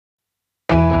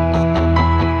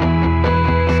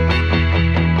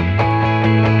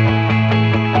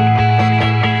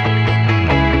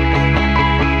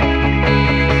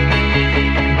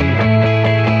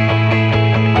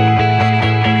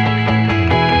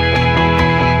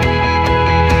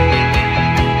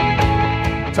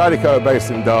Tidyco are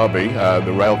based in Derby,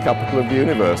 the rail capital of the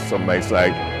universe, some may say.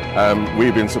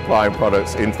 We've been supplying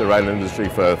products into the rail industry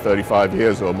for 35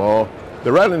 years or more.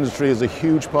 The rail industry is a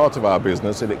huge part of our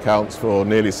business and it accounts for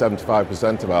nearly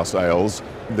 75% of our sales.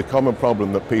 The common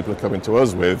problem that people are coming to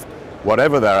us with,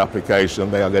 whatever their application,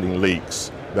 they are getting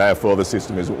leaks. Therefore, the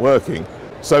system isn't working.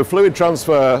 So fluid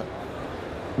transfer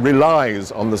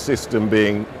relies on the system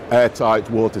being airtight,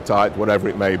 watertight, whatever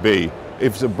it may be.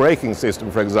 If it's a braking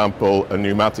system, for example, a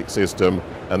pneumatic system,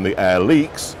 and the air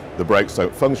leaks, the brakes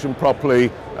don't function properly,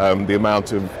 the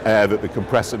amount of air that the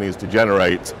compressor needs to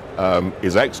generate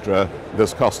is extra,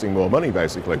 thus costing more money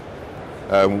basically.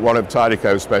 One of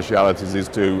Tidyco's specialities is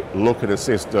to look at a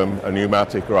system, a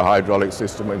pneumatic or a hydraulic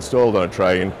system installed on a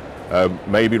train,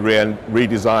 maybe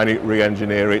redesign it,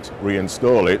 re-engineer it,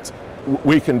 reinstall it.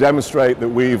 We can demonstrate that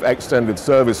we've extended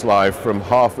service life from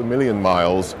 500,000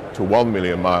 miles to 1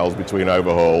 million miles between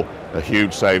overhaul, a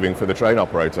huge saving for the train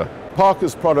operator.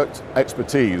 Parker's product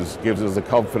expertise gives us the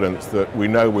confidence that we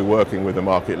know we're working with a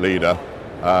market leader,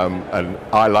 and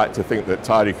I like to think that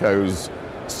Tidyco's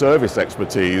service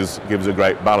expertise gives a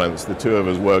great balance. The two of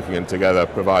us working together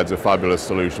provides a fabulous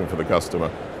solution for the customer.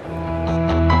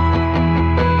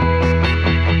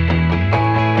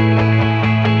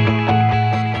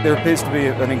 There appears to be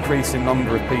an increasing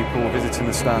number of people visiting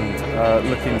the stand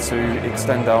looking to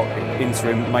extend out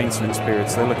interim maintenance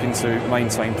periods. They're looking to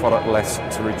maintain product less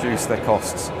to reduce their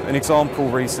costs. An example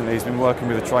recently has been working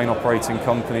with a train operating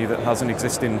company that has an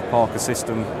existing Parker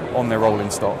system on their rolling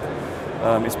stock.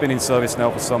 It's been in service now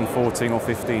for some 14 or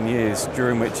 15 years,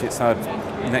 during which it's had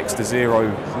next to zero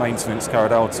maintenance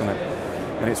carried out on it.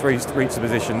 And it's reached a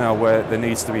position now where there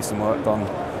needs to be some work done.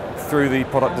 Through the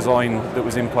product design that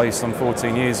was in place some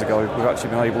 14 years ago, we've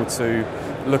actually been able to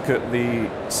look at the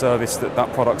service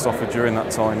that product's offered during that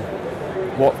time,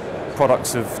 what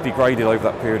products have degraded over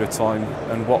that period of time,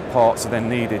 and what parts are then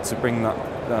needed to bring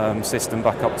that system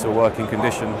back up to a working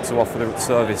condition to offer the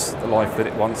service, the life that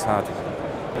it once had.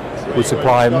 We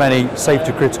supply many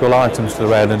safety critical items to the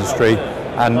rail industry,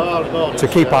 and to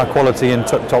keep our quality in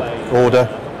top order,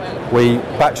 we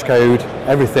batch code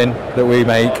everything that we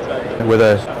make with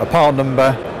a part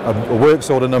number, a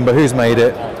works order number, who's made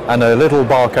it, and a little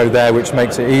barcode there which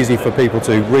makes it easy for people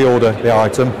to reorder the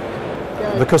item.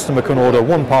 The customer can order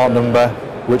one part number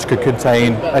which could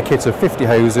contain a kit of 50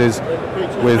 hoses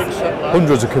with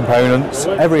hundreds of components.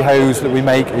 Every hose that we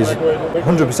make is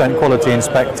 100% quality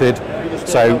inspected,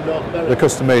 so the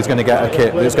customer is going to get a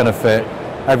kit that's going to fit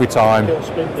every time,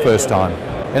 first time.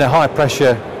 In a high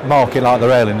pressure market like the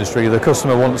rail industry, the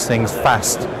customer wants things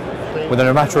fast. Within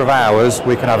a matter of hours,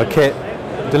 we can have a kit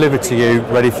delivered to you,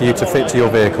 ready for you to fit to your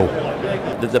vehicle.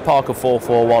 The Parker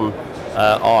 441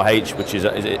 RH, which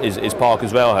is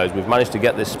Parker's rail hose, we've managed to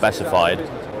get this specified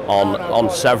on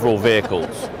several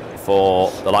vehicles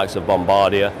for the likes of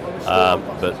Bombardier,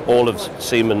 but all of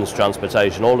Siemens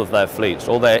Transportation, all of their fleets,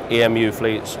 all their EMU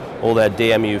fleets, all their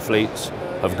DMU fleets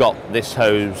have got this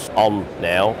hose on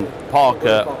now.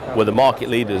 Parker were the market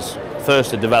leaders first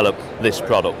to develop this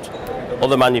product.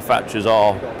 Other manufacturers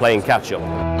are playing catch up.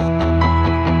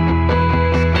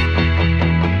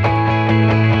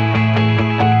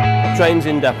 Trains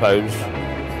in depots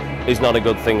is not a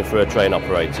good thing for a train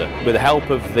operator. With the help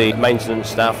of the maintenance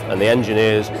staff and the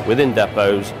engineers within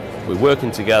depots, we're working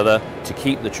together to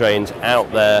keep the trains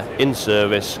out there in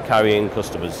service, carrying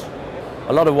customers.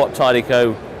 A lot of what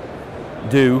Tidyco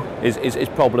do is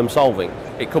problem solving.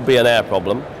 It could be an air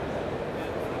problem,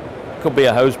 it could be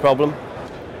a hose problem.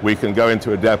 We can go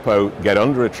into a depot, get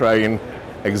under a train,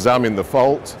 examine the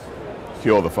fault,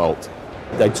 cure the fault.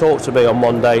 They talk to me on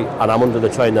Monday and I'm under the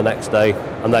train the next day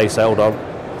and they say, hold on,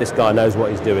 this guy knows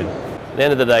what he's doing. At the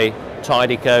end of the day,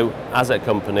 Tidyco, as a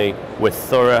company, we're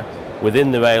thorough within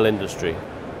the rail industry.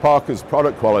 Parker's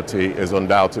product quality is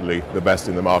undoubtedly the best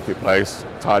in the marketplace.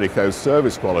 Tidyco's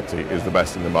service quality is the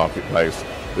best in the marketplace.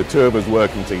 The two of us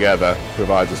working together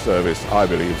provides a service I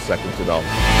believe second to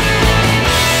none.